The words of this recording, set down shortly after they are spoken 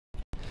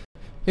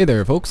Hey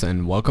there folks,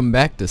 and welcome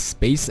back to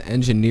Space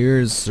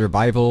Engineers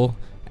Survival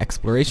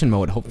Exploration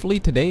Mode. Hopefully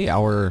today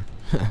our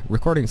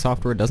recording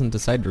software doesn't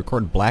decide to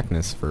record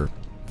blackness for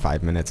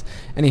 5 minutes.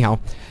 Anyhow,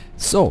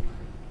 so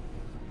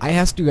I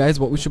asked you guys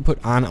what we should put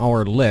on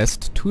our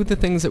list. Two of the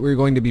things that we're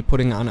going to be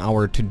putting on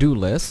our to-do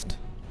list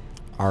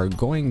are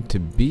going to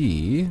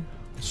be,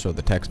 show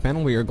the text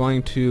panel, we are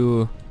going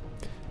to,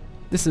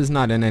 this is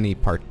not in any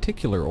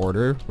particular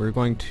order, we're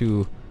going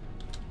to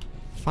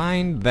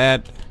find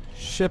that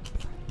ship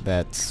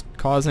that's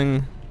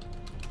causing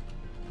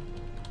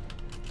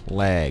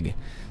lag.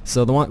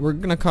 So the one we're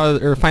gonna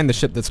find the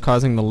ship that's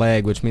causing the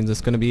lag, which means it's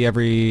gonna be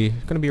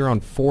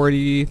around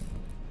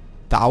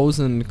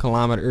 40,000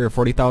 kilometers or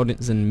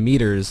 40,000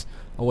 meters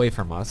away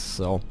from us.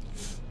 So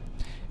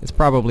it's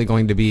probably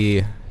going to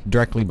be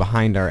directly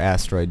behind our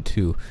asteroid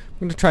too.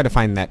 We're gonna try to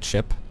find that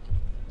ship.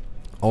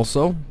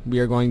 Also, we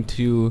are going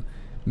to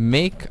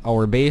make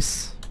our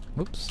base.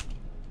 Whoops.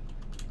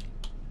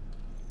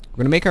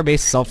 We're gonna make our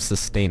base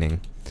self-sustaining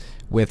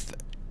with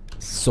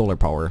solar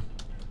power.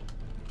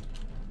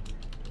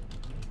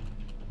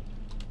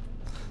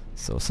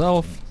 So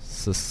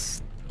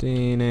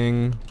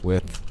self-sustaining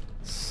with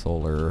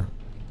solar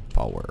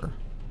power.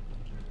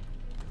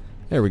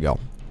 There we go.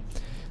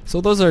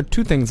 So those are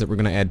two things that we're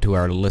going to add to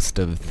our list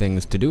of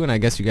things to do, and I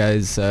guess you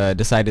guys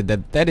decided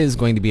that that is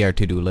going to be our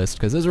to-do list,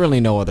 because there's really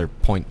no other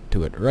point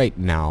to it right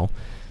now,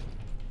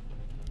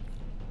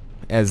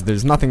 as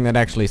there's nothing that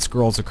actually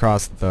scrolls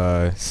across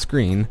the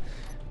screen.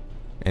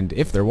 And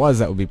if there was,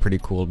 that would be pretty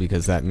cool,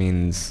 because that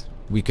means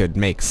we could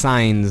make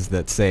signs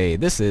that say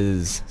this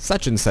is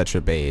such and such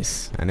a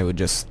base, and it would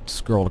just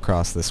scroll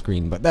across the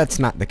screen, but that's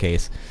not the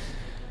case.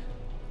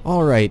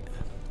 Alright,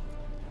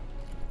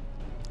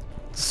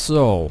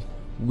 so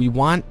we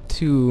want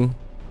to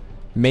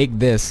make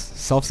this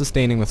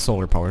self-sustaining with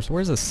solar power. So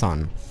where's the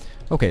sun?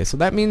 Okay, so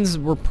that means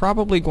we're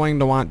probably going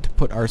to want to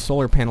put our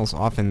solar panels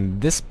off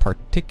in this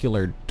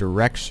particular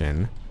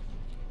direction.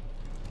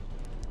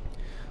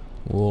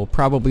 We'll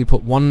probably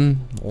put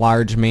one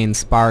large main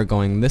spar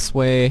going this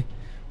way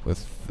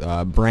with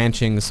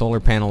branching solar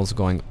panels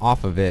going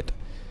off of it.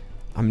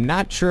 I'm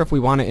not sure if we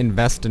want to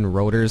invest in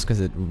rotors, because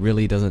it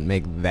really doesn't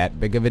make that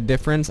big of a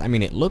difference. I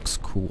mean, it looks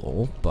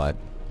cool, but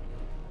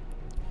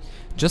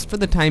just for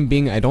the time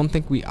being, I don't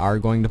think we are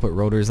going to put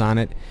rotors on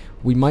it.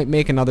 We might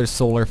make another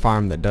solar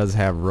farm that does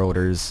have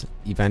rotors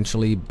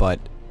eventually,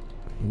 but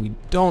we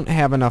don't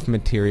have enough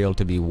material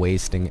to be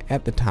wasting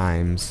at the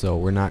time, so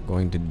we're not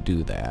going to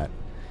do that.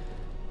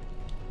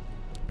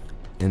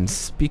 And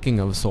speaking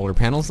of solar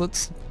panels,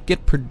 let's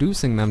get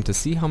producing them to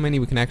see how many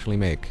we can actually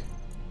make.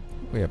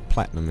 We have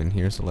platinum in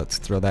here, so let's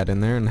throw that in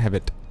there and have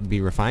it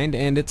be refined,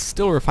 and it's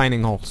still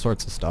refining all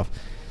sorts of stuff.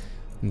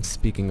 And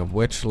speaking of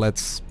which,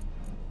 let's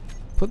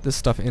put this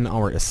stuff in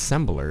our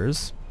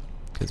assemblers,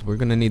 because we're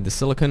going to need the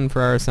silicon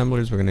for our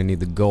assemblers, we're going to need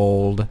the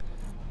gold.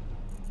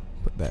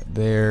 Put that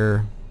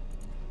there.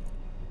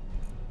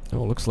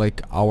 Oh, it looks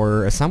like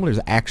our assembler is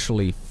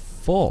actually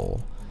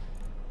full.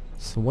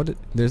 So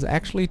there's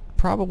actually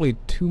probably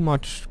too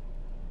much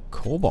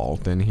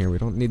cobalt in here. We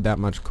don't need that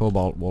much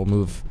cobalt. We'll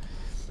move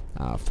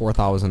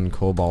 4,000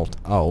 cobalt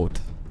out.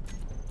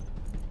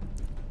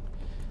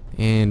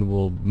 And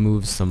we'll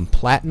move some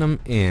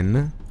platinum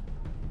in.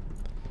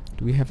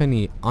 Do we have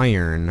any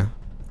iron?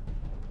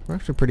 We're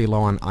actually pretty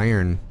low on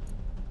iron.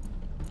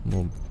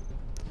 We'll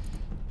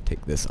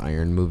take this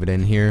iron, move it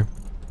in here.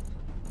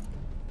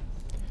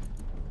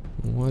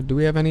 What, do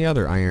we have any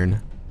other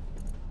iron?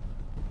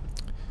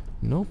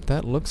 Nope,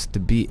 that looks to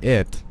be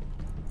it.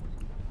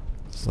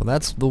 So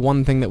that's the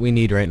one thing that we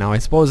need right now. I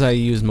suppose I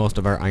used most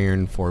of our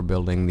iron for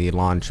building the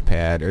launch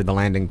pad, or the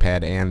landing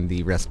pad, and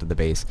the rest of the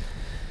base.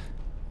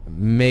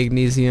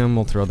 Magnesium,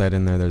 we'll throw that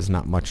in there. There's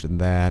not much of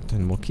that,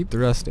 and we'll keep the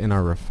rest in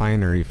our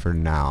refinery for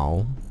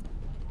now.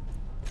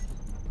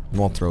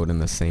 We'll throw it in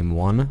the same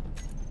one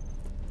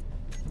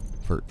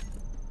for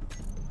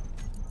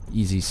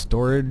easy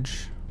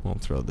storage. We'll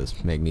throw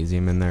this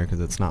magnesium in there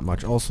because it's not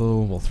much. Also,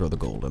 we'll throw the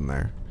gold in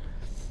there.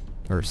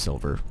 Or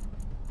silver.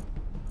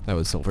 That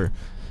was silver.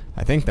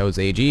 I think that was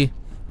AG.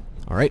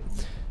 Alright.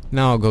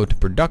 Now I'll go to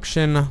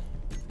production.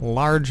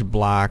 Large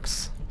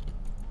blocks.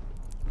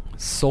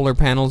 Solar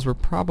panels. We're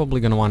probably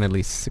going to want at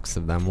least 6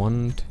 of them.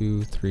 1,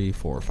 2, 3,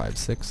 4, 5,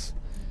 6.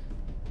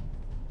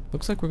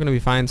 Looks like we're going to be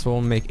fine, so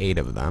we'll make 8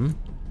 of them.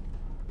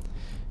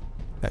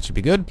 That should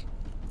be good.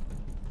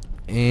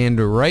 And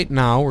right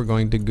now we're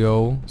going to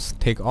go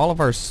take all of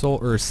our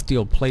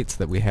steel plates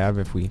that we have,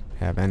 if we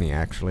have any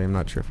actually. I'm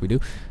not sure if we do.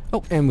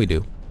 Oh, and we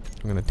do.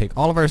 We're going to take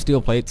all of our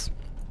steel plates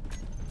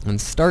and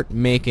start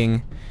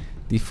making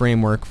the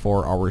framework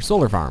for our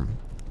solar farm.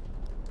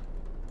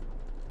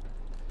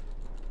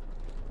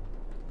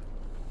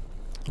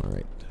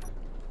 Alright.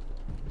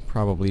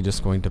 Probably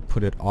just going to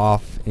put it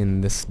off in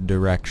this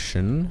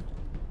direction.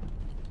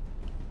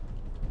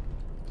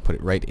 Put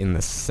it right in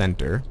the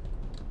center.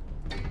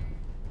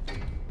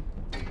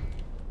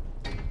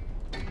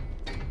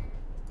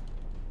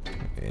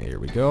 Here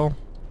we go.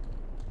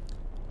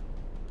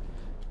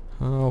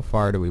 How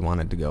far do we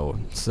want it to go?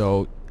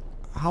 So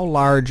how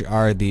large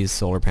are these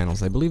solar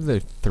panels? I believe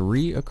they're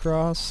 3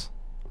 across,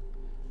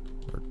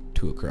 or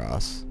 2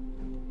 across.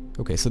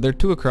 Okay, so they're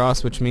 2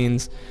 across, which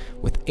means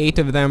with 8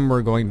 of them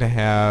we're going to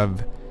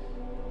have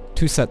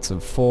 2 sets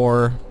of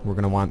 4. We're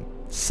going to want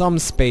some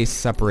space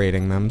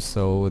separating them,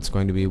 so it's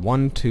going to be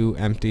 1, 2,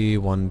 empty,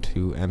 1,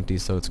 2, empty,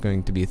 so it's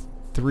going to be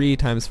 3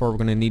 times 4. We're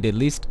going to need at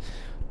least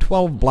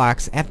 12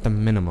 blocks at the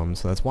minimum,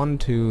 so that's 1,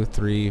 2,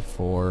 3,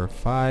 4,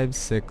 5,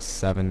 6,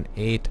 7,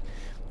 8.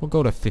 We'll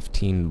go to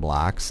 15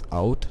 blocks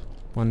out.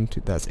 1,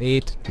 2, that's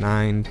 8,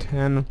 9,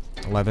 10,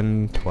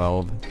 11,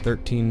 12,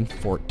 13,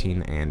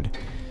 14, and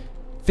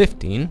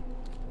 15.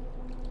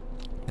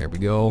 There we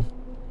go.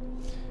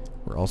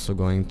 We're also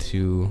going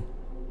to,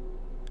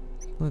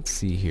 let's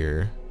see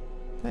here.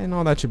 I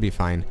know that should be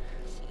fine.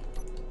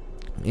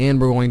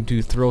 And we're going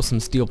to throw some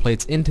steel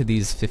plates into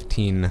these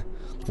 15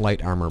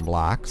 light armor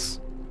blocks.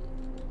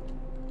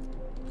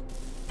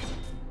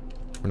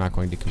 We're not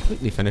going to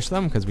completely finish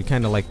them because we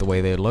kind of like the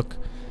way they look.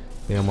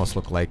 They almost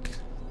look like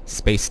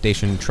space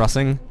station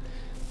trussing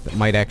that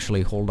might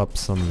actually hold up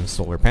some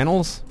solar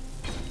panels.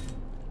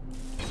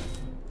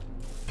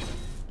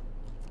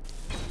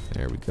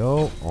 There we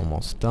go,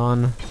 almost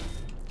done.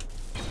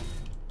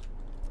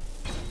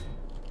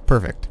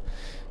 Perfect.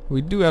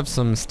 We do have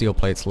some steel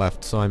plates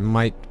left, so I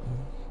might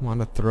want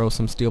to throw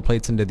some steel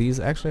plates into these.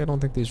 Actually, I don't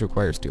think these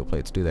require steel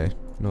plates, do they?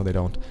 No, they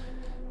don't.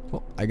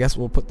 Well, I guess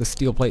we'll put the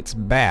steel plates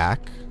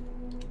back.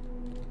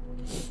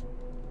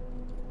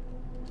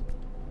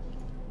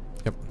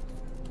 Yep.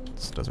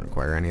 This doesn't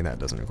require any, that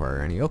doesn't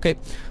require any. Okay,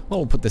 well,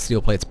 we'll put the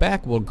steel plates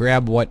back. We'll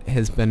grab what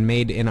has been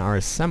made in our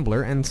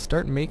assembler and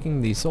start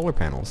making the solar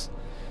panels.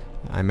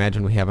 I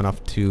imagine we have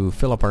enough to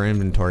fill up our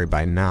inventory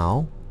by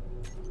now.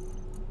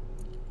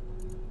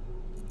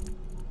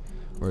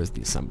 Where is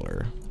the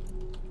assembler?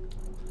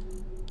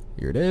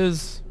 Here it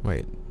is.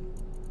 Wait.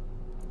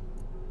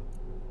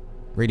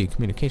 Radio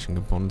communication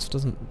components.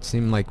 Doesn't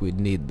seem like we'd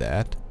need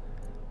that.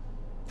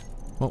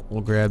 Well,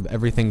 we'll grab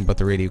everything but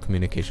the radio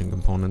communication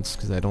components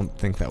because I don't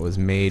think that was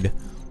made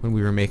when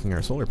we were making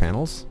our solar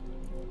panels.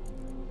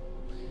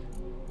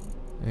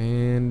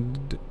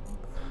 And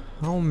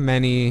how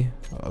many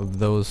of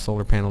those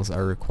solar panels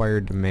are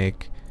required to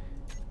make?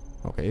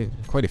 Okay,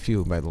 quite a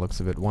few by the looks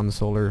of it. One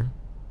solar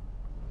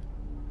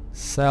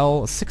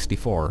cell,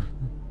 64.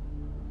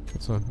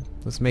 So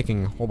that's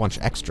making a whole bunch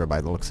extra by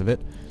the looks of it.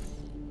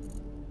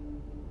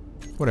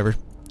 Whatever.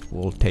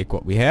 We'll take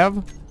what we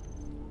have.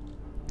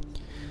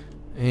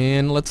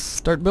 And let's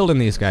start building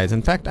these guys.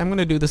 In fact, I'm going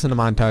to do this in a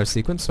montage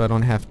sequence so I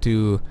don't have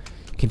to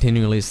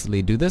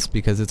continuously do this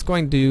because we're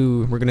going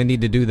to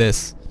need to do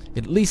this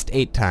at least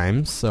 8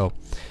 times. So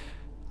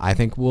I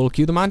think we'll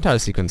cue the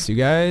montage sequence, you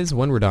guys,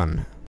 when we're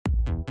done.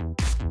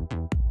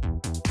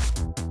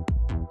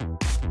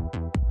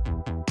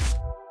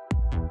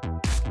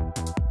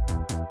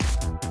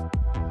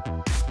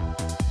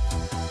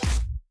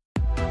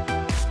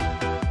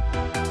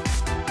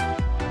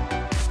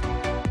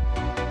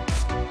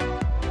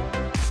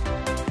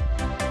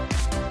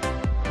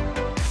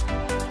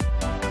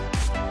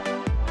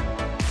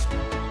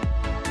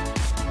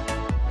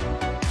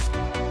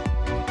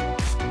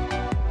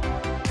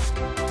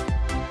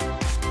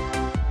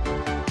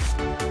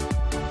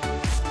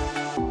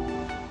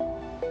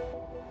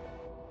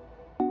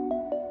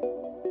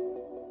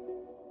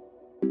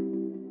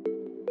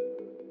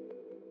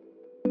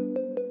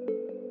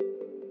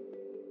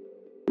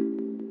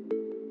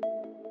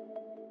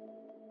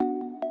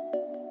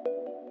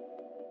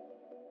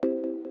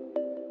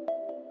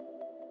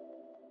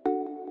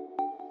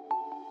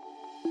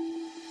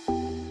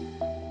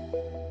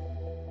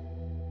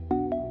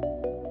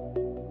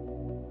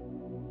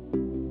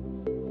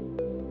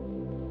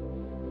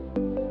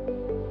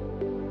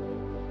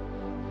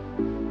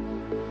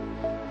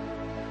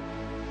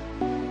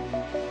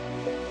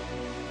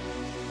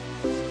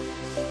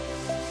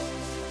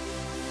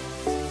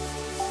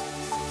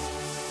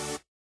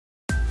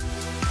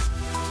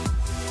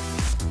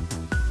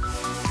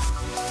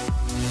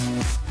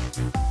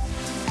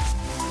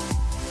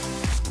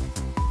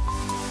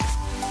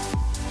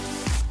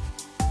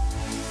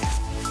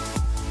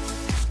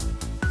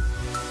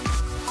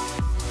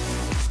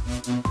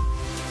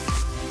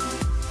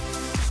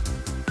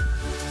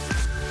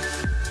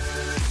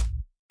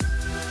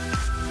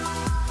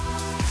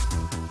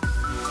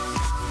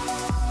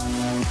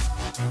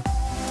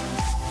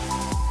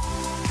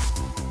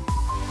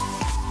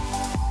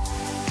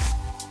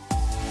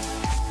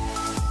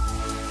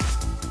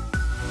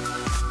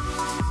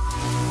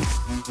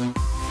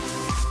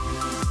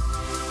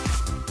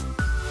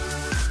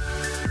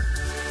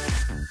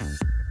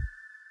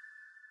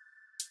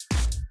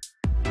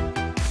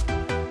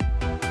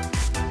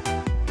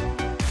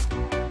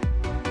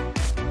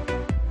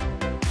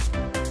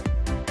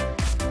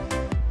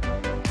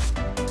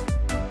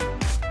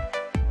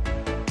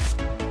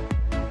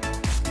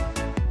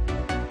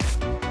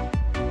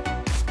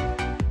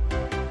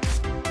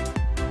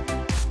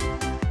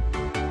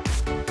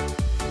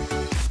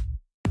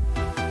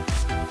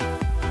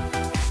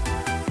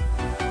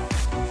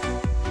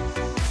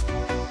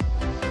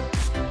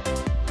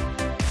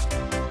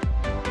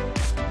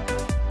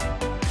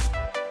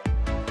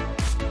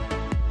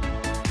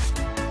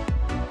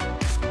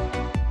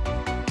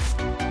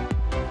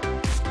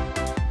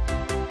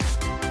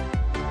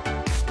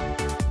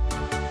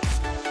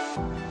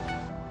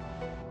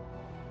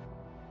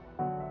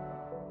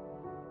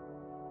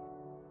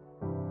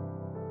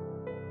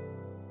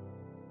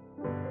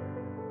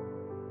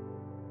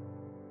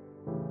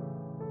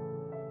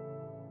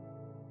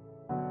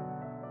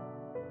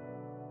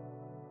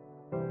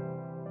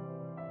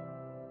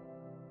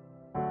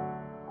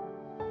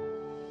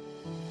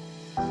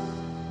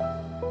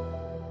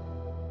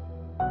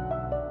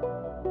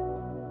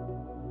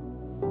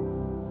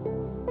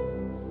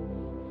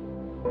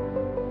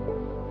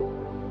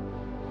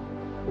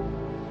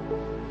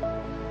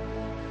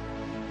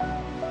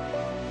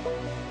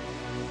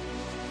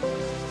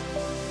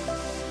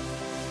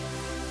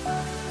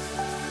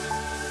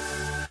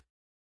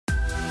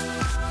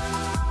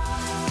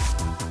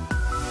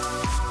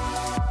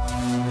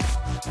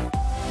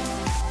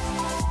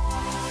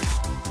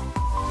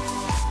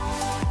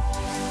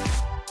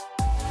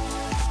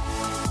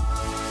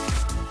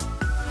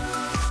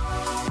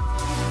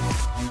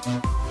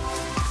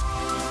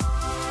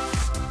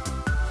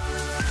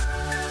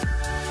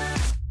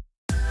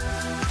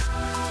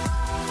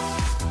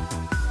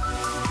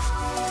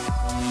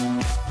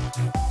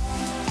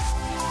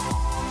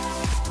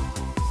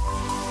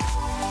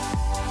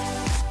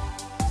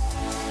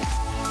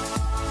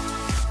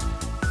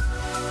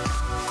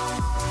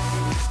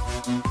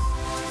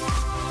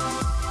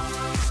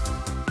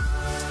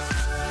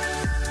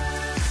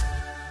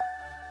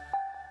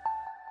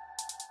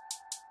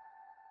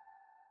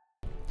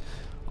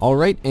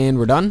 Alright, and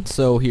we're done.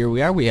 So here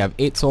we are. We have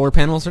 8 solar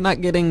panels. They're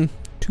not getting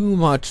too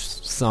much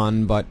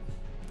sun, but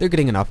they're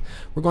getting enough.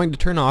 We're going to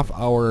turn off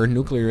our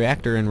nuclear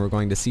reactor and we're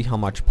going to see how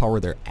much power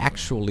they're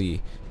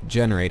actually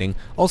generating.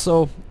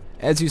 Also,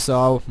 as you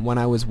saw, when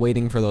I was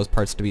waiting for those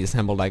parts to be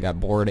assembled, I got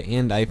bored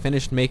and I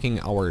finished making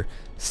our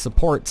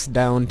supports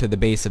down to the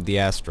base of the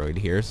asteroid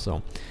here.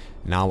 So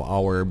now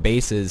our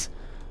base is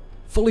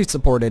fully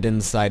supported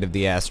inside of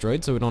the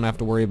asteroid, so we don't have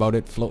to worry about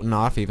it floating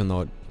off, even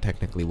though it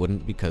technically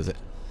wouldn't because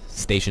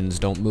stations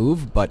don't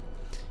move, but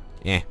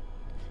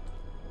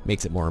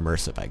makes it more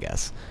immersive, I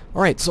guess.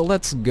 Alright, so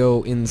let's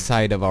go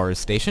inside of our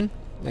station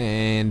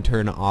and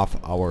turn off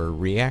our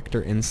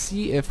reactor and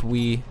see if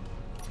we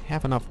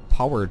have enough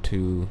power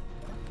to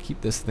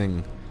keep this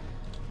thing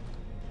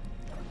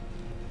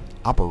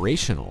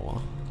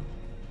operational.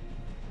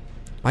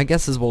 My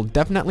guess is we'll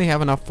definitely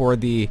have enough for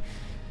the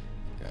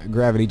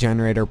gravity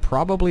generator,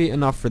 probably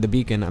enough for the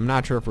beacon. I'm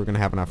not sure if we're going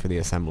to have enough for the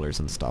assemblers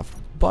and stuff,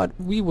 but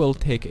we will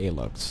take a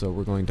look. So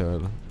we're going to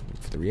look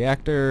for the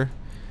reactor.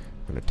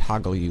 We're going to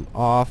toggle you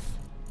off.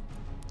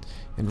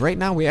 And right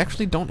now we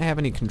actually don't have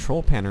any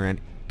control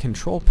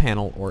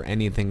panel or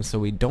anything, so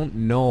we don't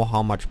know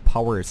how much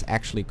power it's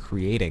actually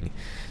creating.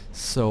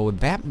 So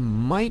that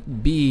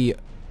might be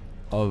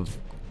of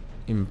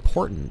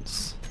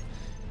importance.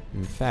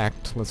 In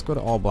fact, let's go to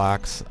all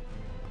blocks.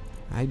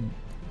 I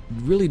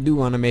really do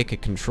want to make a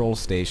control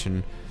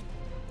station.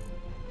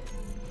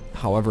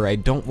 However, I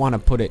don't want to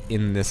put it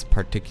in this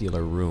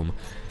particular room.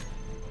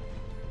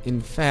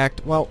 In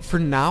fact, well, for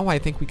now I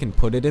think we can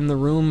put it in the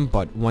room,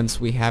 but once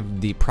we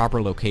have the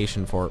proper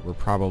location for it, we're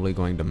probably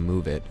going to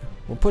move it.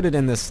 We'll put it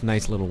in this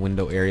nice little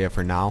window area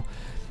for now,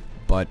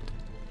 but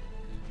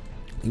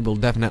we will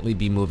definitely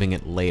be moving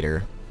it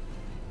later.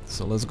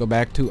 So let's go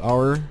back to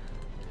our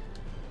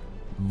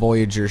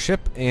Voyager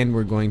ship, and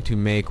we're going to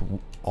make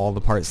all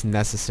the parts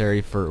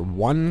necessary for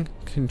one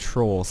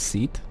control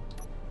seat.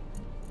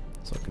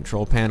 So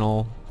control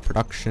panel,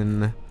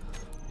 production,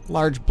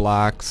 large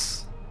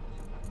blocks.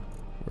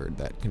 Where'd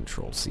that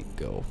control seat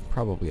go?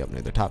 Probably up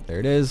near the top. There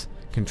it is.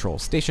 Control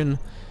station.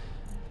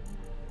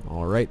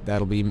 Alright,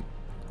 that'll be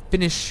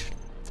finished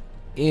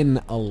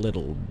in a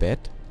little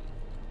bit.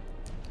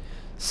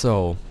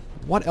 So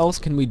what else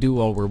can we do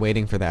while we're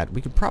waiting for that?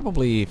 We could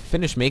probably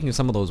finish making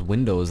some of those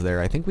windows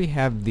there. I think we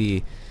have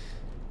the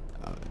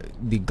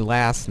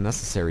glass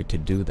necessary to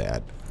do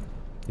that.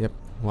 Yep,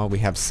 well, we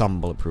have some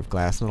bulletproof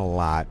glass, not a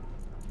lot.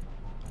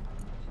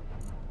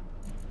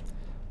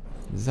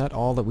 Is that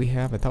all that we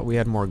have? I thought we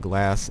had more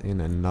glass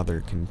in another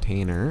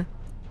container.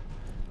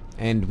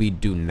 And we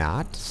do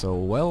not, so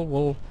well,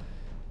 we'll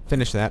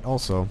finish that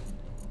also.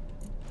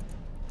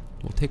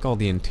 We'll take all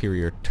the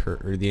interior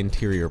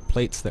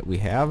plates that we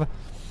have,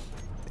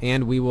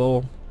 and we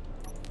will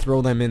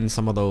throw them in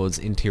some of those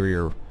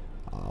interior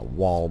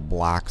wall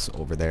blocks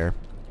over there.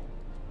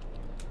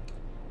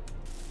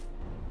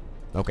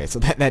 Okay, so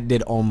that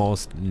did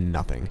almost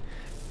nothing.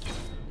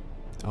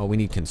 Oh, we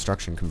need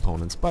construction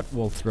components, but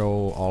we'll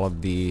throw all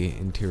of the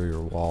interior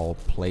wall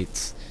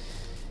plates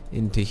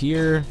into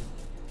here.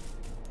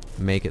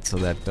 Make it so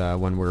that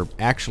when we're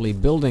actually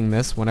building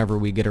this, whenever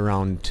we get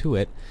around to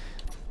it,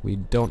 we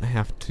don't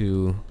have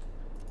to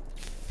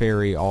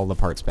ferry all the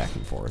parts back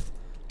and forth.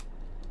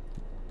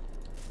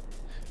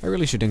 I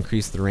really should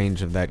increase the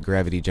range of that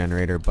gravity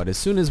generator, but as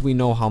soon as we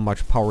know how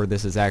much power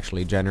this is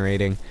actually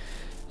generating,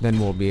 then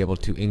we'll be able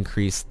to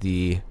increase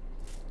the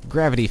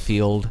gravity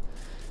field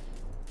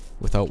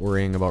without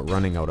worrying about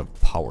running out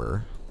of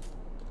power.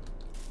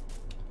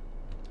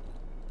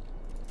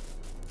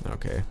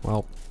 Okay,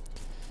 well,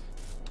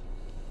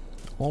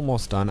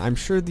 almost done. I'm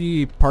sure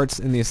the parts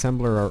in the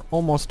assembler are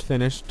almost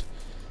finished.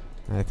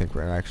 I think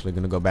we're actually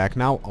going to go back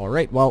now.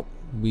 Alright, well,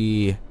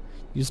 we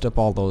used up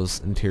all those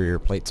interior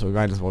plates, so we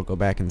might as well go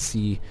back and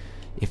see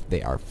if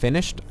they are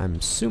finished. I'm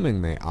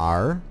assuming they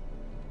are.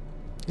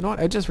 You know what?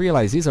 I just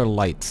realized these are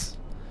lights.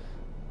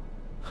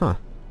 Huh.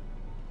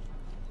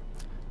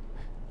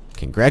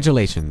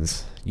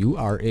 Congratulations. You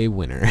are a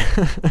winner.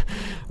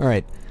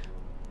 Alright.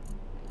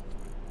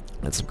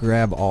 Let's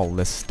grab all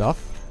this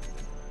stuff.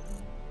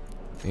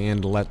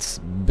 And let's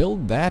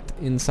build that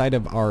inside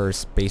of our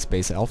Space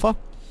Base Alpha.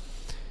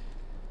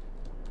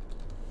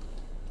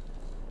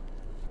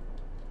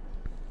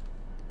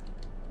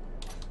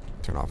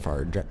 Turn off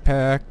our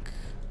jetpack.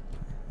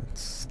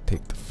 Let's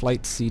take the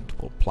flight seat.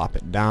 We'll plop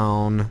it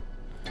down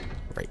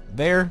right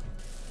there.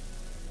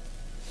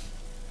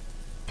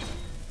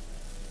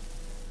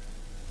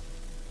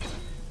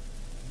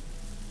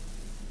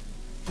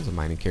 There's a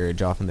mining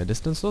carriage off in the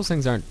distance. Those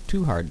things aren't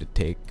too hard to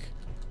take.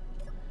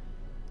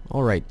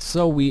 Alright,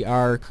 so we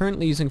are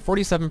currently using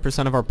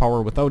 47% of our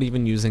power without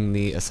even using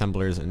the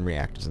assemblers and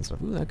reactors and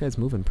stuff. Ooh, that guy's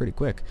moving pretty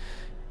quick.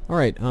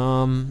 Alright,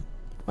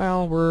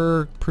 well,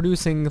 we're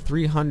producing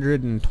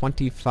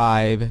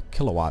 325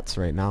 kilowatts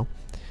right now.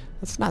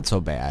 That's not so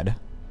bad.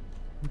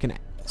 We can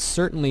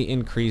certainly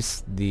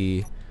increase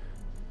the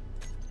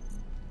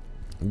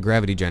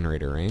gravity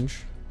generator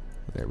range.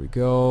 There we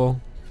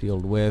go.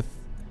 Field width,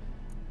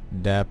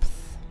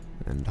 depth,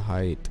 and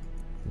height.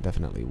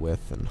 Definitely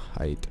width and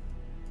height.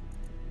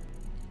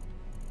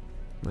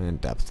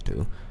 And depth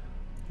too.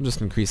 I'll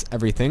just increase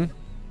everything.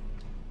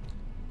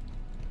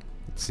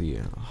 Let's see,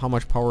 how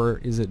much power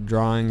is it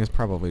drawing? It's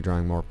probably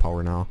drawing more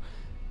power now.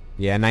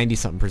 Yeah,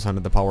 90-something%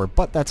 of the power,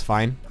 but that's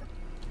fine.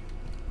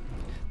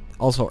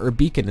 Also, our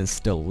beacon is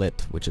still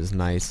lit, which is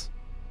nice.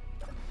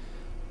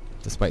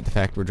 Despite the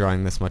fact we're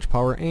drawing this much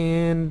power,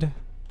 and...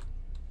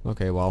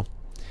 okay, well...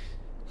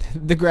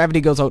 the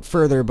gravity goes out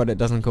further, but it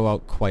doesn't go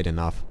out quite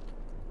enough.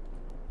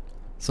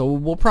 So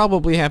we'll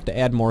probably have to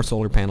add more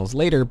solar panels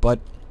later, but...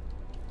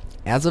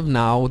 as of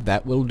now,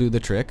 that will do the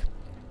trick.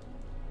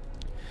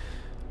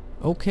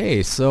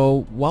 Okay,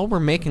 so while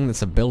we're making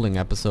this a building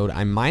episode,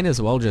 I might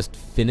as well just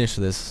finish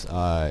this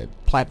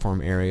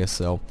platform area,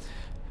 so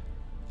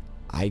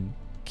I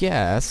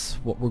guess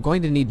what we're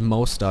going to need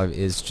most of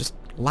is just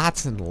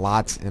lots and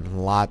lots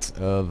and lots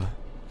of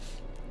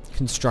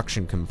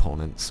construction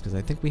components, because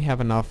I think we have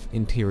enough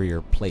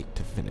interior plate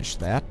to finish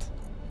that.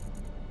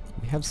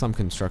 We have some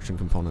construction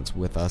components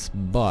with us,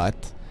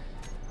 but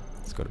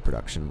let's go to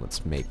production.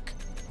 Let's make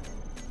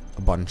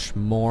a bunch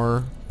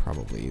more.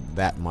 Probably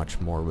that much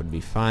more would be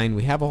fine.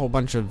 We have a whole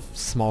bunch of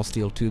small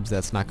steel tubes.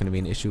 That's not going to be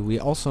an issue. We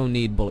also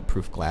need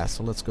bulletproof glass,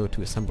 so let's go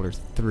to assembler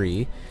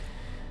 3.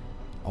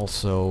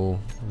 Also,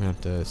 we're going to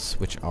have to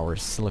switch our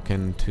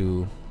silicon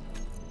to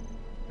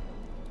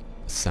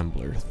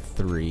assembler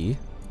 3.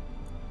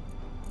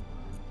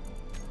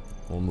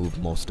 We'll move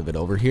most of it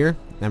over here.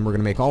 Then we're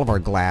going to make all of our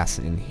glass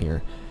in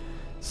here.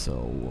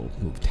 So we'll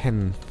move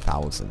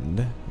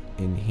 10,000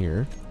 in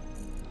here.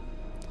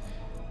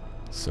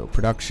 So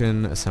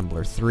production,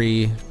 assembler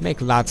 3,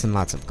 make lots and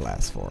lots of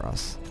glass for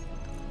us.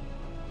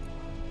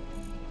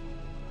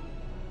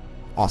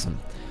 Awesome.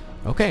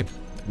 Okay,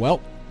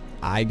 well,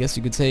 I guess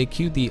you could say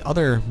cue the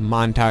other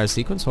montage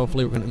sequence.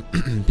 Hopefully we're going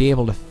to be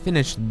able to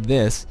finish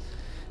this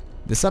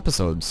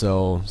episode.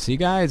 So see you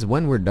guys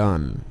when we're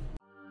done.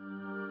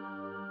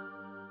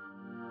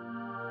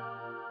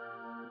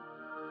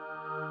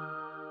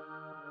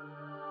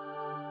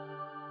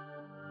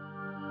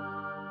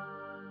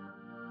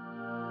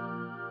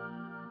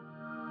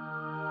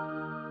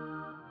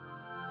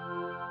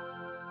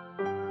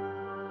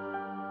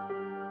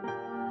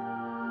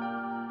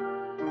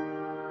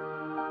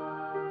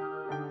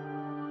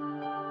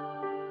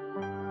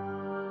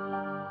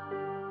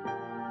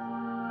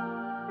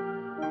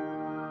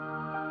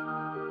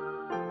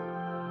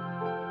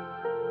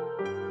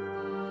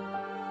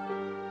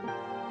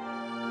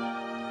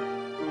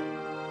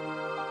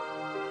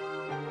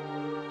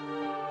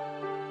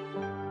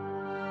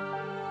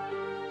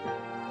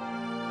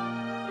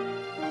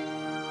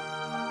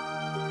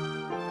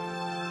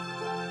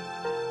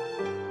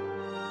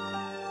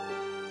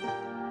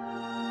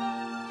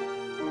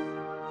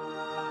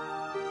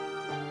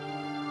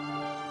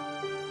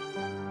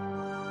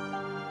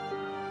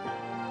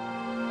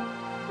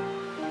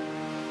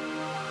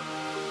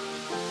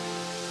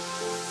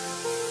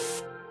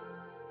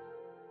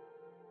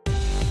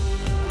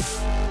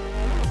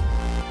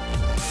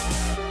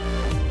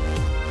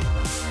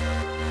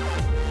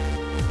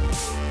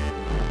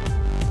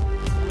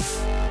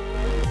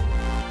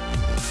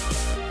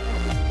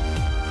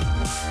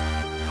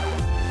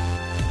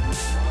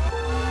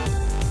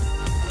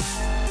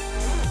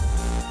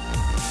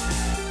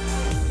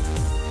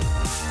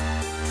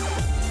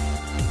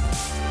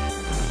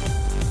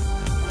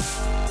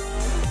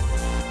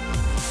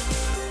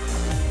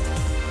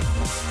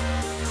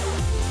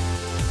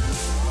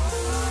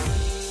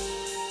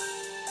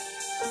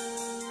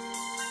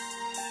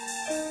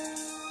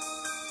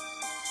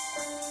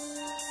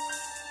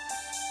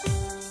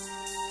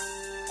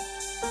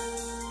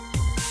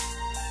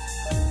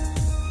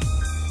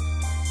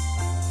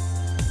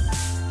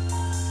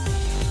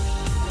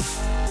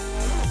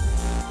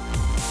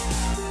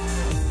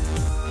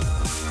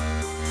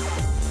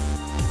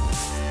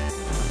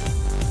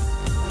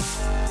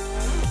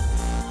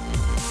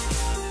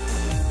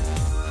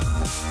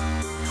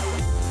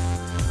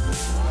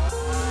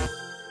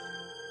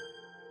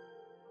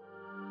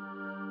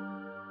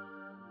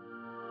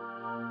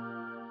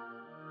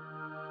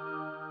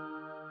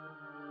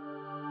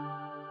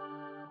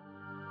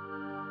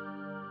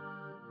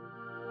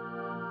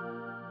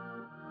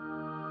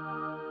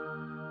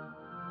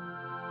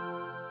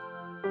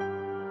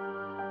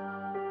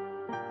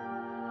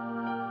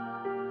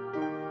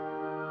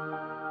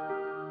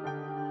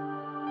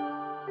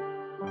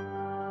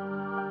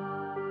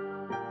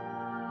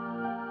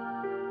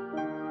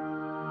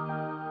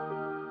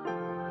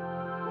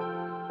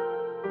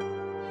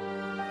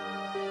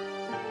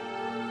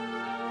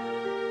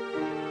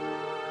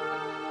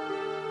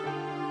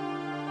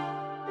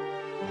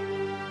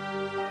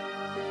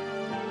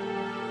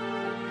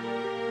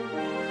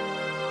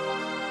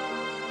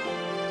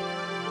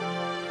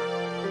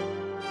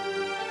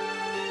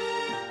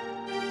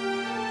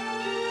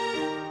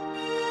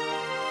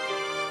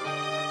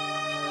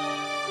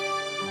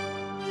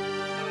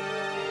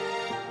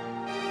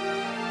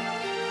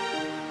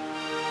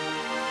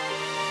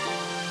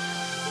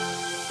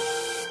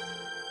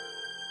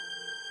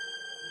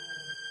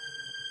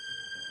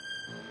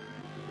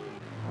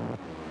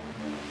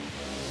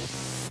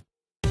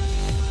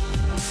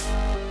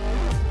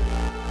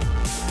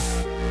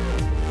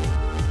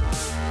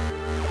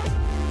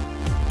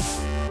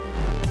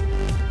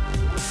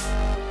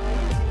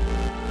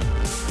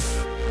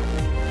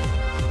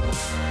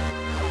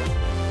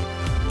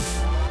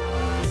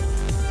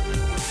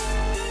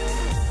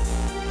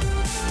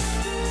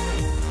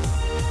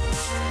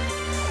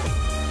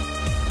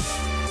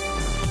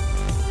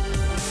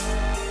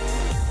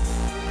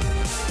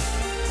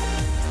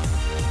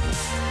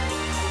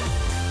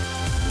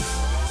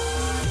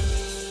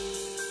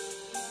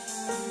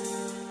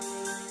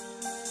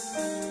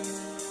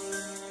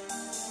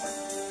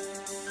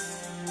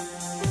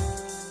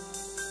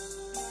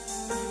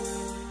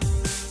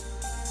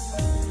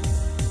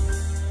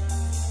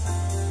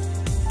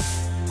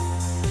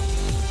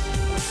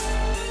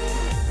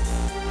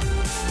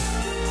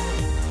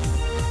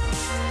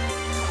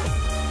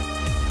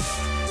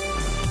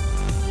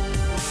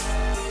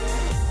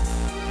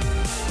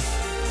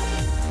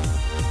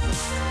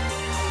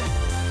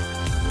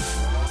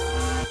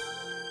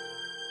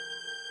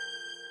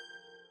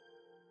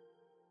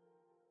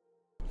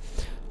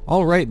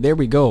 Alright, there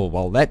we go.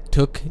 Well, that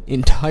took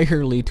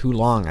entirely too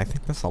long. I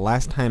think that's the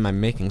last time I'm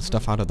making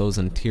stuff out of those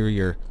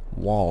interior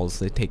walls.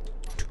 They take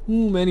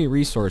too many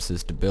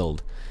resources to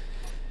build.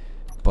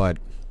 But,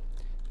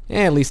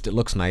 at least it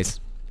looks nice.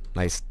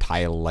 Nice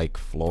tile-like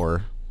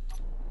floor.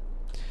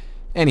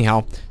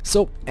 Anyhow,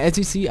 so as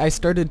you see, I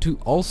started to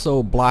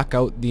also block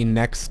out the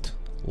next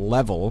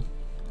level.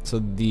 So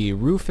the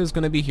roof is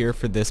going to be here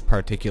for this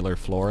particular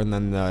floor, and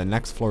then the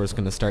next floor is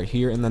going to start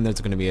here, and then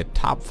there's going to be a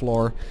top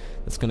floor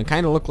that's going to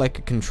kind of look like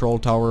a control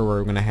tower, where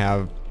we're going to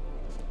have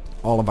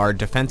all of our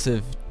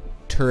defensive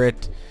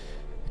turret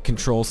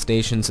control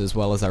stations as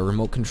well as our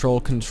remote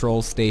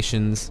control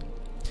stations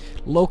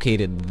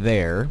located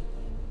there.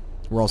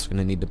 We're also going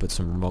to need to put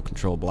some remote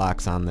control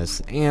blocks on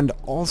this and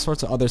all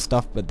sorts of other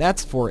stuff, but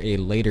that's for a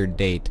later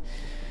date.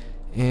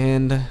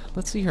 And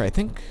let's see here, I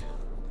think,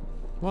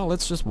 well,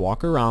 let's just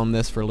walk around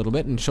this for a little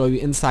bit and show you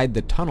inside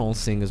the tunnel,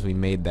 seeing as we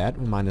made that.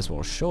 We might as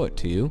well show it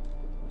to you.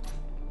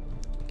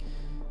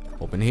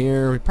 Open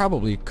here. We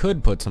probably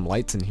could put some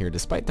lights in here,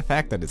 despite the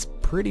fact that it's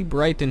pretty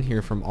bright in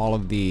here from all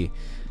of the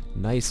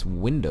nice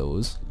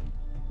windows.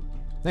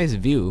 Nice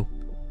view.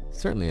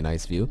 Certainly a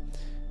nice view.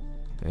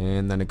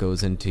 And then it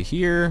goes into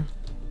here.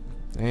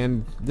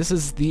 And this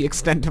is the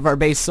extent of our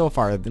base so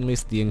far, at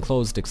least the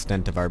enclosed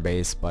extent of our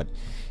base, but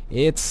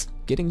it's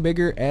getting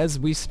bigger as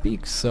we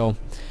speak. So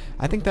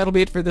I think that'll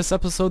be it for this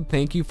episode.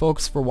 Thank you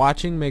folks for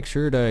watching. Make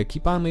sure to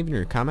keep on leaving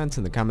your comments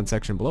in the comment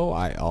section below.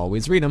 I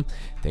always read them.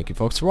 Thank you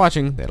folks for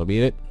watching. That'll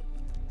be it.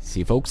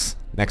 See you folks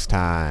next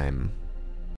time.